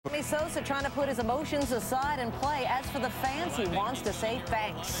Sammy Sosa trying to put his emotions aside and play. As for the fans, he wants to say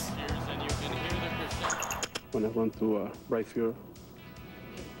thanks. When I run to right field,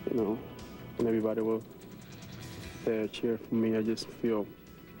 and everybody will there cheer for me, I just feel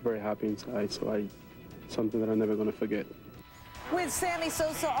very happy inside. So something that I'm never going to forget. With Sammy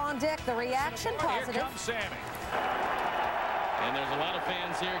Sosa on deck, the reaction positive. Here comes Sammy. And there's a lot of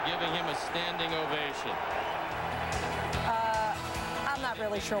fans here giving him a standing ovation. I'm not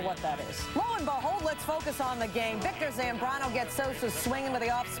really sure what that is. Lo and behold, let's focus on the game. Victor Zambrano gets Sosa swinging with the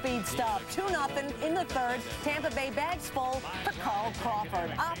off-speed stop. 2-0 in the third. Tampa Bay bags full for Carl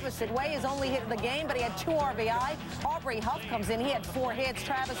Crawford. Opposite way, his only hit of the game, but he had 2 RBI. Aubrey Huff comes in. He had 4 hits.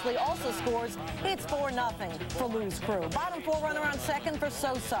 Travis Lee also scores. It's 4-0 for Lou's crew. Bottom 4 runner on second for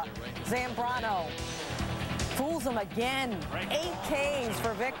Sosa. Zambrano fools him again. 8 Ks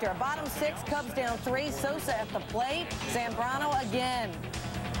for Victor. Bottom 6, Cubs down 3. Sosa at the plate. Zambrano again.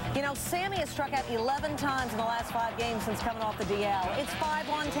 You know, Sammy has struck out 11 times in the last 5 games since coming off the DL. It's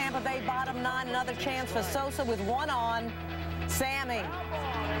 5-1 Tampa Bay, bottom 9. Another chance for Sosa with 1 on. Sammy.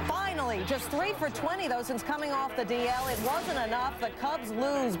 Finally, just 3 for 20, though, since coming off the DL. It wasn't enough. The Cubs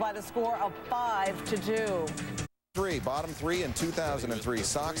lose by the score of 5-2. Bottom 3 in 2003.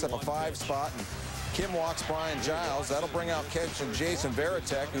 Sox up a 5 spot, and Kim walks Brian Giles. That'll bring out catch and Jason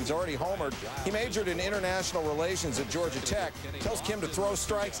Varitek, who's already homered. He majored in international relations at Georgia Tech. Tells Kim to throw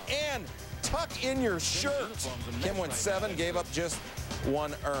strikes and tuck in your shirt. Kim went 7, gave up just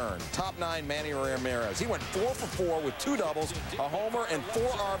 1 earned. Top 9, Manny Ramirez. He went 4 for 4 with 2 doubles, a homer, and 4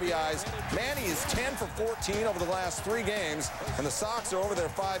 RBIs. Manny is 10 for 14 over the last 3 games, and the Sox are over their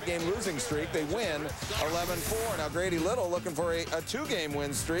 5-game losing streak. They win 11-4. Now Grady Little looking for a 2-game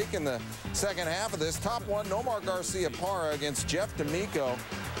win streak in the second half of this. Top 1, Nomar Garcia-Parra against Jeff D'Amico.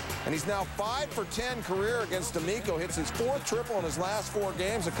 And he's now 5 for 10 career against D'Amico. Hits his 4th triple in his last 4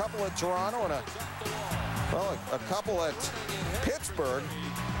 games. A couple at Toronto and a couple at Pittsburgh.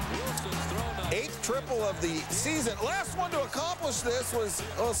 8th triple of the season. Last one to accomplish this was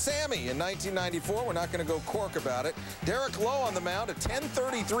Sammy in 1994. We're not going to go cork about it. Derek Lowe on the mound, a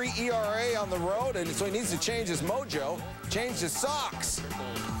 10.33 ERA on the road, and so he needs to change his mojo, change his socks.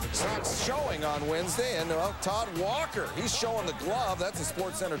 Sox showing on Wednesday, and Todd Walker, he's showing the glove. That's a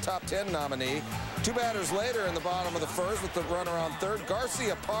SportsCenter Top 10 nominee. 2 batters later in the bottom of the first with the runner on third.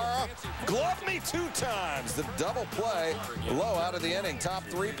 Garcia-Parra gloved me 2 times. The double play. Low out of the inning. Top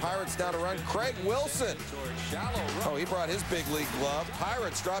 3, Pirates down to run. Craig Wilson. Oh, he brought his big league glove.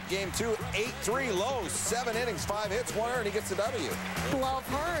 Pirates drop game 2, 8-3. Low, 7 innings, 5 hits, 1 earned. He gets the W. Glove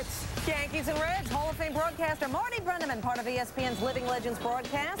hurts. Yankees and Reds. Hall of Fame broadcaster Marty Brennaman, part of ESPN's Living Legends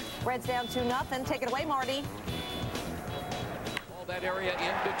broadcast. Reds down 2-0. Take it away, Marty. All that area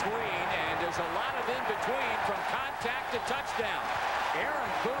in between, and there's a lot of in between from contact to touchdown.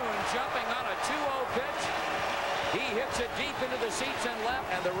 Aaron Boone jumping on a 2-0 pitch. He hits it deep into the seats and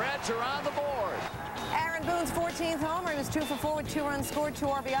left, and the Reds are on the board. Aaron Boone's 14th homer. He was 2 for 4 with 2 runs scored, 2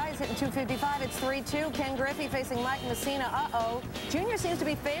 RBIs, hitting .255. It's 3-2. Ken Griffey facing Mike Messina. Junior seems to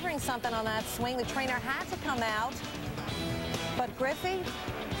be favoring something on that swing. The trainer had to come out, but Griffey,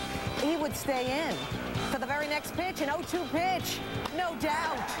 he would stay in for the very next pitch, an 0-2 pitch. No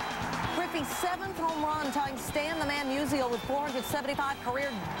doubt. Griffey's 7th home run, tying Stan the Man Musial with 475 career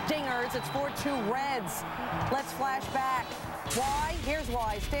dingers. It's 4-2 Reds. Let's flash back. Why? Here's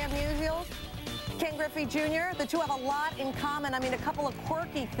why. Stan Musial, Ken Griffey Jr., the two have a lot in common. I mean, a couple of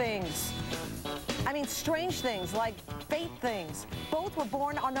quirky things. I mean, strange things, like fate things. Both were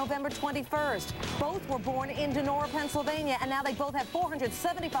born on November 21st. Both were born in Denora, Pennsylvania, and now they both have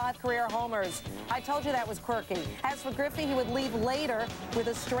 475 career homers. I told you that was quirky. As for Griffey, he would leave later with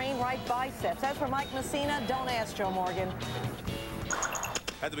a strained right biceps. As for Mike Messina, don't ask Joe Morgan.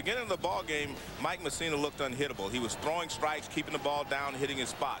 At the beginning of the ball game, Mike Messina looked unhittable. He was throwing strikes, keeping the ball down, hitting his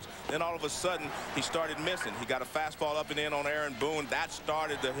spots. Then all of a sudden, he started missing. He got a fastball up and in on Aaron Boone. That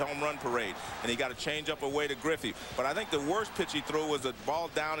started the home run parade. And he got a changeup away to Griffey. But I think the worst pitch he threw was a ball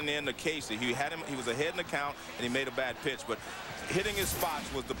down and in to Casey. He was ahead in the count, and he made a bad pitch. But hitting his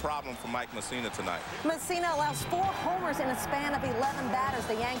spots was the problem for Mike Messina tonight. Messina allows 4 homers in a span of 11 batters.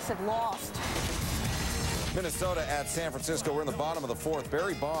 The Yanks have lost. Minnesota at San Francisco. We're in the bottom of the 4th.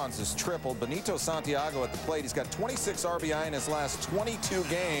 Barry Bonds has tripled. Benito Santiago at the plate. He's got 26 RBI in his last 22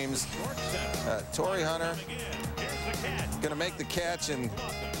 games. Torrey Hunter going to make the catch, and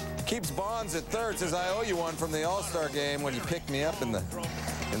Keeps Bonds at third. Says, I owe you one from the All-Star game when you picked me up in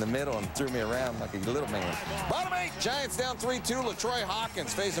the middle and threw me around like a little man. Bottom 8, Giants down 3-2. LaTroy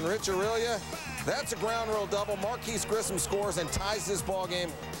Hawkins facing Rich Aurelia. That's a ground rule double. Marquise Grissom scores and ties this ball game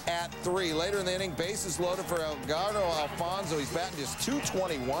at 3. Later in the inning, bases loaded for Edgardo Alfonso. He's batting just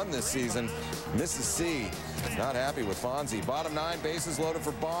 .221 this season. Mrs. C not happy with Fonzie. Bottom 9, bases loaded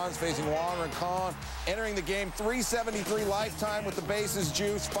for Bonds facing Warner and Kahn. Entering the game, .373 lifetime with the bases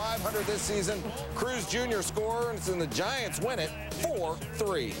juice. .500 this season. Cruz Jr. scores and the Giants win it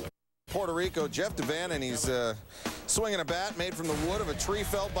 4-3. Puerto Rico, Jeff Devan, and he's swinging a bat made from the wood of a tree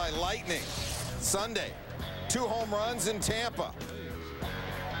felled by lightning. Sunday, 2 home runs in Tampa.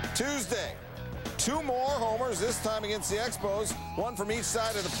 Tuesday, 2 more homers, this time against the Expos, 1 from each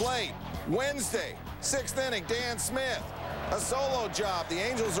side of the plate. Wednesday, 6th inning, Dan Smith, a solo job. The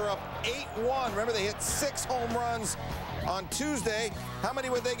Angels are up 8-1. Remember, they hit 6 home runs on Tuesday. How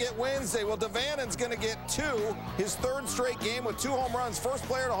many would they get Wednesday? Well, Devanen's going to get 2, his 3rd straight game with 2 home runs. First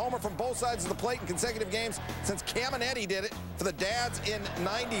player to homer from both sides of the plate in consecutive games since Caminetti did it for the Dads in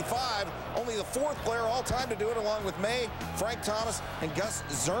 '95. Only the 4th player all time to do it, along with May, Frank Thomas, and Gus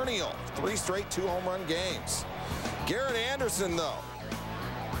Zernial. 3 straight 2 home run games. Garrett Anderson, though,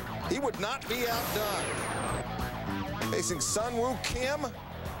 he would not be outdone. Facing Sun-Woo Kim,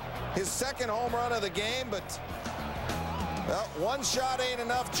 his 2nd home run of the game, but well, 1 shot ain't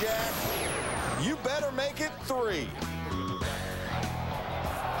enough, Jack. You better make it 3.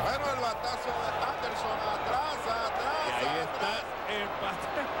 Bueno, el batazo de Anderson atrás. Y ahí está el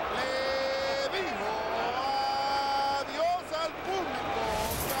empate. Le dijo adiós al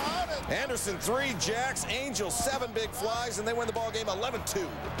público. Anderson 3, Jacks. Angels 7 big flies, and they win the ball game 11-2.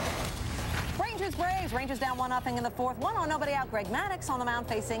 Rangers Braves. Rangers down 1-0 in the 4th. 1-0, nobody out. Greg Maddux on the mound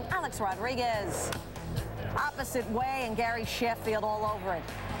facing Alex Rodriguez. Opposite way, and Gary Sheffield all over it.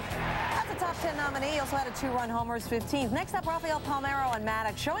 That's a top 10 nominee. He also had a 2-run homer, his 15th. Next up, Rafael Palmeiro and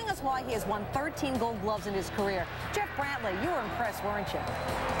Maddux, showing us why he has won 13 Gold Gloves in his career. Jeff Brantley, you were impressed, weren't you?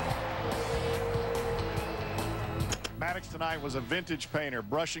 Maddux tonight was a vintage painter,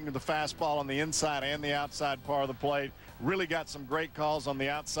 brushing the fastball on the inside and the outside part of the plate. Really got some great calls on the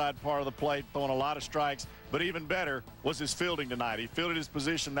outside part of the plate, throwing a lot of strikes. But even better was his fielding tonight. He fielded his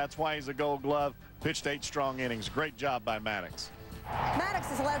position. That's why he's a Gold Glove. Pitched 8 strong innings. Great job by Maddux. Maddux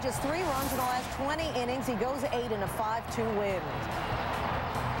has allowed just 3 runs in the last 20 innings. He goes 8 in a 5-2 win.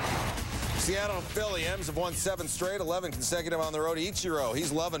 Seattle and Philly, M's have won 7 straight, 11 consecutive on the road. Ichiro,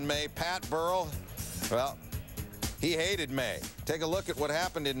 he's loving May. Pat Burrell, well, he hated May. Take a look at what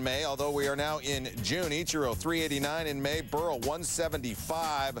happened in May, although we are now in June. Ichiro, 389 in May. Burrell,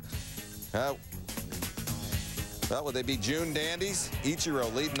 175. Well, would they be June dandies?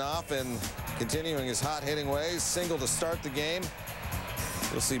 Ichiro leading off and continuing his hot-hitting ways. Single to start the game.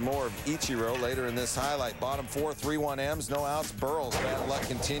 We'll see more of Ichiro later in this highlight. Bottom 4, 3-1 M's, no outs. Burrell's bad luck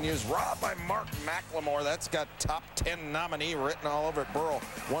continues. Robbed by Mark McLemore. That's got top 10 nominee written all over it. Burrell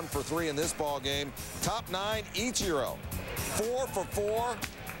 1 for 3 in this ball game. Top 9, Ichiro 4 for 4.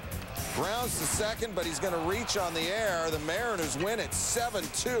 Grounds to second, but he's going to reach on the air. The Mariners win it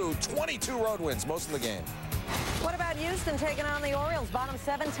 7-2. 22 road wins, most of the game. What about Houston taking on the Orioles? Bottom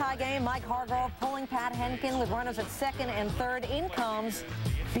 7 tie game. Mike Hargrove pulling Pat Henkin with runners at 2nd and 3rd. In comes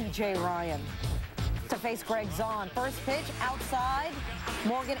B.J. Ryan to face Greg Zahn. First pitch outside.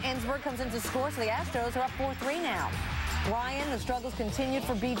 Morgan Ensberg comes in to score, so the Astros are up 4-3 now. Ryan, the struggles continued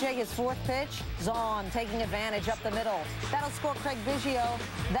for B.J. His 4th pitch. Zahn taking advantage up the middle. That'll score Craig Biggio.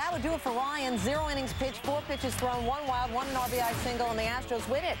 That would do it for Ryan. 0 innings pitched, 4 pitches thrown, 1 wild, 1 RBI single, and the Astros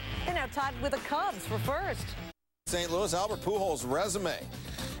win it. They're now tied with the Cubs for first. St. Louis, Albert Pujols' resume,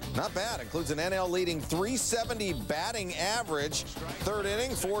 not bad. Includes an NL-leading .370 batting average. 3rd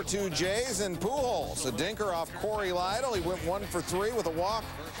inning, 4-2 Jays, and Pujols, a dinker off Corey Lytle. He went 1 for 3 with a walk.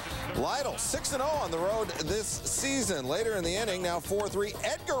 Lytle, 6-0 on the road this season. Later in the inning, now 4-3,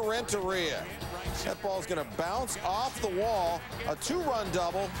 Edgar Renteria. That ball's going to bounce off the wall. A 2-run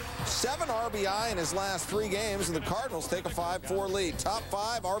double, 7 RBI in his last 3 games, and the Cardinals take a 5-4 lead. Top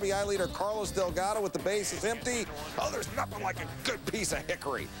 5, RBI leader Carlos Delgado with the bases empty. Oh, there's nothing like a good piece of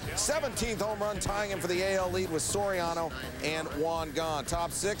hickory. 17th home run, tying him for the AL lead with Soriano and Juan Gone.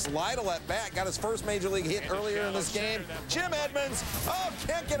 Top 6, Lytle at bat, got his first major league hit earlier in this game. Jim Edmonds, oh,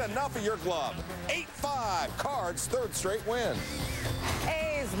 can't get enough of your glove. 8-5, Cards' 3rd straight win.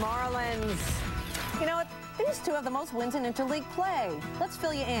 A's, Marlins. You know what? These two have the most wins in interleague play. Let's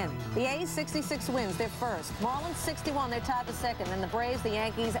fill you in. The A's, 66 wins, they're first. Marlins, 61, they're tied for second. Then the Braves, the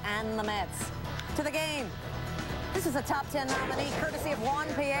Yankees, and the Mets. To the game. This is a top 10 nominee courtesy of Juan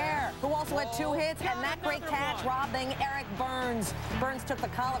Pierre, who also had 2 hits and that great catch robbing Eric Burns. Burns took the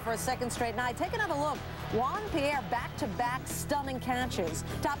collar for a second straight night. Take another look. Juan Pierre back-to-back stunning catches.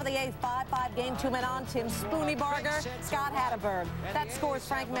 Top of the 8th, 5-5 game, 2 men on. Tim Spooneybarger, Scott Hatterberg. That scores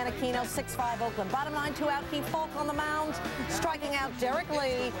Frank Menachino, 6-5 Oakland. Bottom 9, 2 out, Keith Falk on the mound, striking out Derek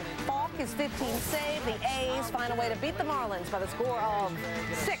Lee. Falk is 15 save. The A's find a way to beat the Marlins by the score of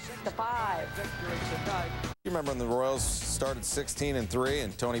 6-5. You remember when the Royals started 16-3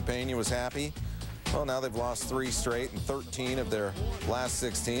 and Tony Pena was happy? Well, now they've lost 3 straight and 13 of their last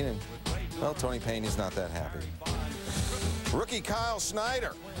 16, and well, Tony Pena's not that happy. Rookie Kyle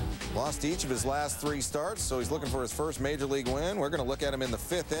Schneider lost each of his last 3 starts, so he's looking for his first major league win. We're going to look at him in the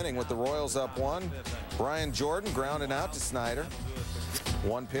 5th inning with the Royals up 1. Brian Jordan grounding out to Schneider.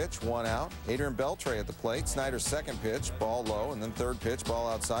 1 pitch, 1 out. Adrian Beltre at the plate. Snyder's 2nd pitch, ball low, and then 3rd pitch, ball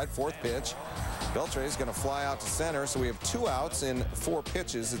outside. 4th pitch, Beltre is going to fly out to center, so we have 2 outs in 4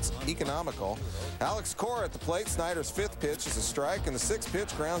 pitches. It's economical. Alex Cora at the plate. Snyder's 5th pitch is a strike, and the 6th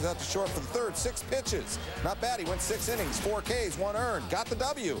pitch grounds out to short for the 3rd. 6 pitches. Not bad. He went 6 innings, 4 Ks, 1 earned. Got the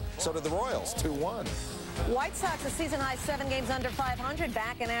W. So did the Royals, 2-1. White Sox, a season-high 7 games under 500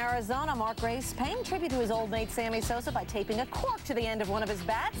 back in Arizona. Mark Grace paying tribute to his old mate Sammy Sosa by taping a cork to the end of one of his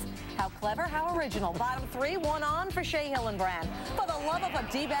bats. How clever, how original. Bottom 3, 1 on for Shea Hillenbrand. For the love of a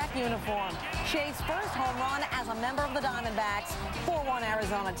D-back uniform. Shea's first home run as a member of the Diamondbacks. 4-1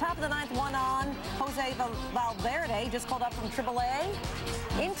 Arizona. Top of the 9th, 1 on. Jose Valverde just called up from AAA.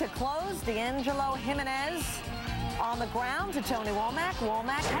 Into close, D'Angelo Jimenez. On the ground to Tony Womack.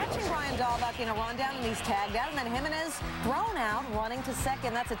 Womack catching Brian Dahlbuck in a rundown, and he's tagged out. And then Jimenez thrown out, running to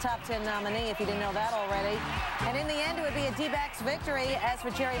 2nd. That's a top 10 nominee, if you didn't know that already. And in the end, it would be a D-backs victory. As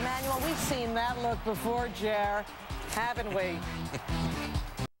for Jerry Manuel, we've seen that look before, Jer, haven't we?